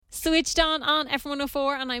Switched on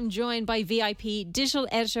F104, and I'm joined by VIP digital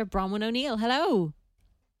editor Bronwyn O'Neill. Hello.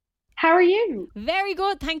 How are you? Very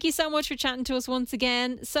good. Thank you so much for chatting to us once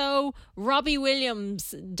again. So, Robbie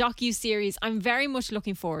Williams docu-series. I'm very much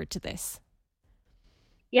looking forward to this.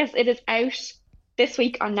 Yes, it is out this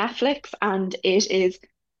week on Netflix and it is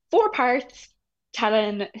 4 parts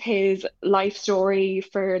telling his life story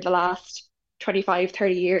for the last 25,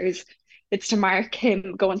 30 years. It's to mark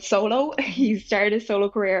him going solo. He started his solo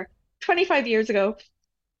career 25 years ago.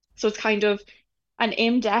 So it's kind of an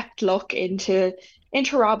in-depth look into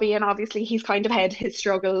Robbie, and obviously he's kind of had his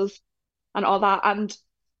struggles and all that. And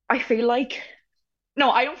I feel like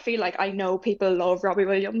no, I don't feel like I know people love Robbie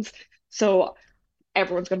Williams. So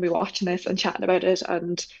everyone's going to be watching this and chatting about it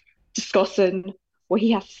and discussing what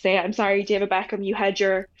he has to say. I'm sorry, David Beckham, you had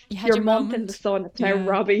your You had your your month in the moment. sun. It's now Yeah.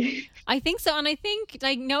 Robbie. I think so. And I think,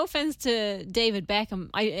 like, no offense to David Beckham,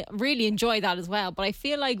 I really enjoy that as well. But I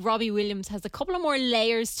feel like Robbie Williams has a couple of more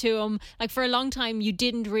layers to him. Like, for a long time, you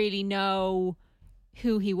didn't really know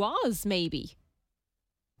who he was, maybe.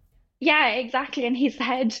 Yeah, exactly. And he's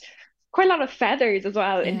had quite a lot of feathers as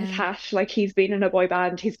well in his Yeah. hat. Like he's been in a boy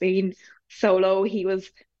band, he's been solo, he was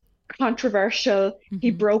controversial, he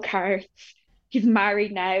Hmm. broke hearts. He's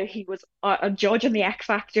married now. He was a judge on the X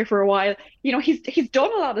Factor for a while. He's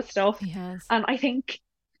done a lot of stuff, He has. and I think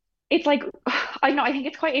it's like I know I think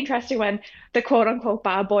it's quite interesting when the quote unquote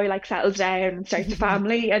bad boy like settles down and starts a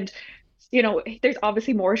family, and there's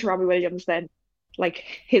obviously more to Robbie Williams than like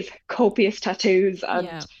his copious tattoos and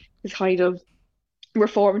Yeah. his kind of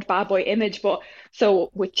reformed bad boy image, but so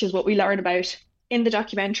which is what we learn about in the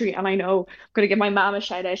documentary. And I know I'm going to give my mom a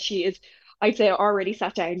shout out. She is, I'd say, already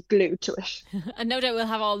sat down glued to it. And no doubt we'll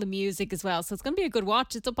have all the music as well. So it's going to be a good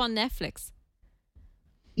watch. It's up on Netflix.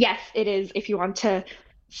 Yes, it is. If you want to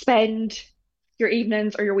spend your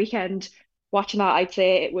evenings or your weekend watching that, I'd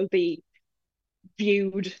say it will be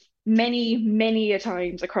viewed many, many a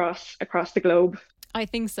times across the globe. I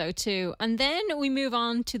think so too. And then we move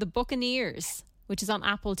on to The Buccaneers, which is on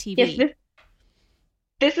Apple Yes, TV.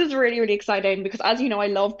 this is really, really exciting because, as you know, I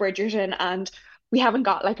love Bridgerton, and we haven't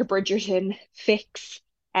got like a Bridgerton fix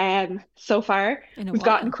so far. In a We've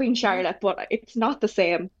gotten while. Queen Yeah. Charlotte, but it's not the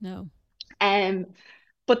same. No. Um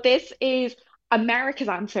but this is America's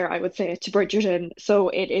answer, I would say, to Bridgerton. So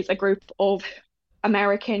it is a group of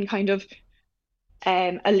American kind of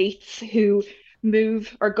elites who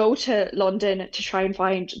move or go to London to try and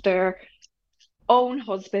find their own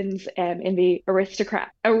husbands in the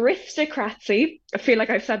aristocracy. I feel like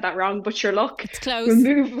I've said that wrong, but sure luck. It's We'll close.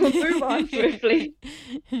 move on swiftly.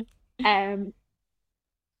 Um,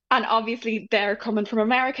 and obviously they're coming from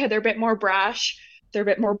America. They're a bit more brash. They're a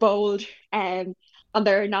bit more bold. And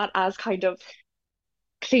they're not as kind of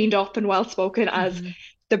cleaned up and well spoken as Hmm.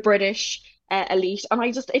 the British elite. And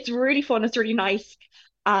it's really fun. It's really nice.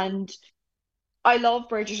 And I love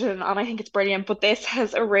Bridgerton and I think it's brilliant, but this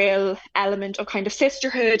has a real element of kind of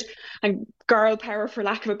sisterhood and girl power, for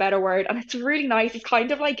lack of a better word. And it's really nice. It's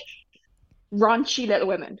kind of like raunchy Little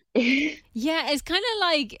Women. Yeah, it's kind of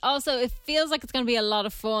like, also it feels like it's going to be a lot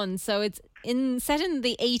of fun. So it's set in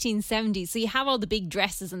the 1870s. So you have all the big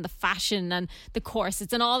dresses and the fashion and the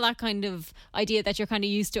corsets and all that kind of idea that you're kind of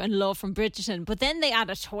used to and love from Bridgerton. But then they add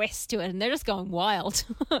a twist to it and they're just going wild.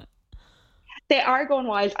 They are going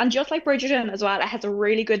wild. And just like Bridgerton as well, it has a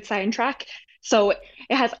really good soundtrack. So it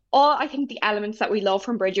has all, I think, the elements that we love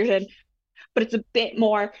from Bridgerton, but it's a bit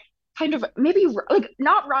more kind of maybe like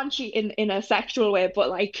not raunchy in a sexual way, but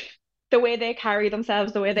like the way they carry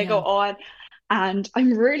themselves, the way they go Yeah. on. And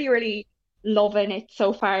I'm really, really loving it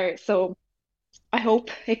so far. So I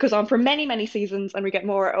hope it goes on for many, many seasons and we get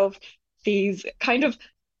more of these kind of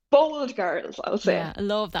bold girls, I'll say. Yeah, I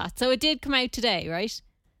love that. So it did come out today, right?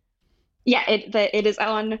 Yeah, it is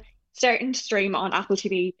on starting to stream on Apple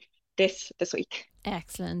TV this week.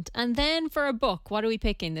 Excellent. And then for a book, what are we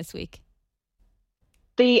picking this week?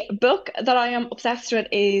 The book that I am obsessed with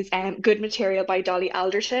is Good Material by Dolly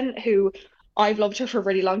Alderton, who I've loved her for a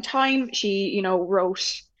really long time. She,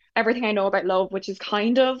 wrote Everything I Know About Love, which is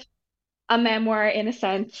kind of a memoir in a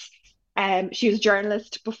sense. She was a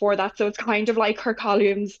journalist before that, so it's kind of like her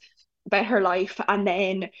columns about her life. And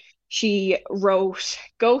then she wrote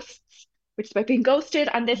Ghosts, which is about being ghosted.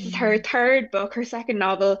 And this is her Mm. third book, her second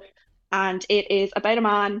novel, and it is about a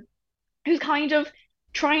man who's kind of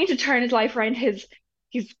trying to turn his life around. He's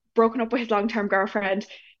broken up with his long-term girlfriend.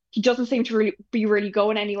 He doesn't seem to really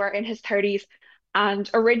going anywhere in his 30s. And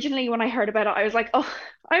originally when I heard about it, I was like, oh,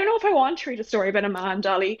 I don't know if I want to read a story about a man,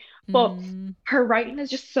 Dolly. But Mm. her writing is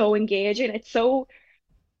just so engaging. It's so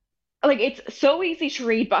easy to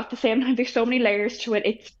read, but at the same time, there's so many layers to it.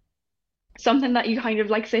 It's something that you kind of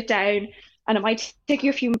like sit down and it might take you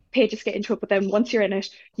a few pages to get into it, but then once you're in it,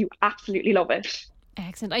 you absolutely love it.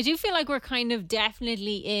 Excellent. I do feel like we're kind of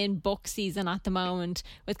definitely in book season at the moment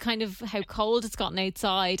with kind of how cold it's gotten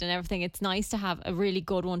outside and everything. It's nice to have a really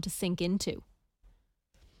good one to sink into.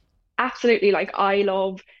 Absolutely. Like I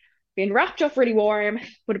love being wrapped up really warm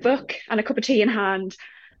with a book and a cup of tea in hand.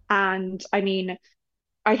 And I mean,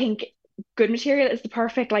 I think good material is the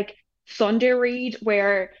perfect like Sunday read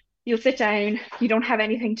where you'll sit down, you don't have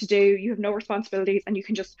anything to do, you have no responsibilities, and you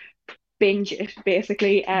can just binge it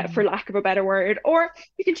basically, for Mm. lack of a better word. Or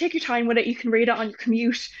you can take your time with it, you can read it on your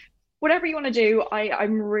commute, whatever you want to do.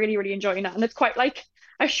 I'm really, really enjoying it. And it's quite like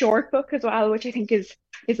a short book as well, which I think is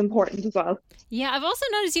important as well. Yeah, I've also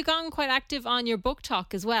noticed you've gotten quite active on your book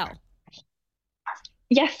talk as well.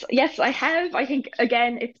 Yes, yes, I have. I think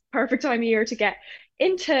again, it's perfect time of year to get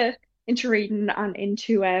into reading and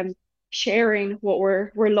into sharing what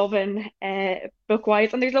we're loving book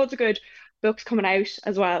wise. And there's loads of good books coming out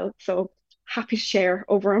as well. So happy to share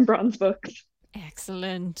over on Bronze Books.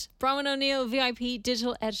 Excellent. Bronwyn O'Neill, VIP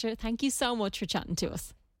digital editor, thank you so much for chatting to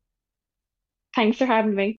us. Thanks for having me.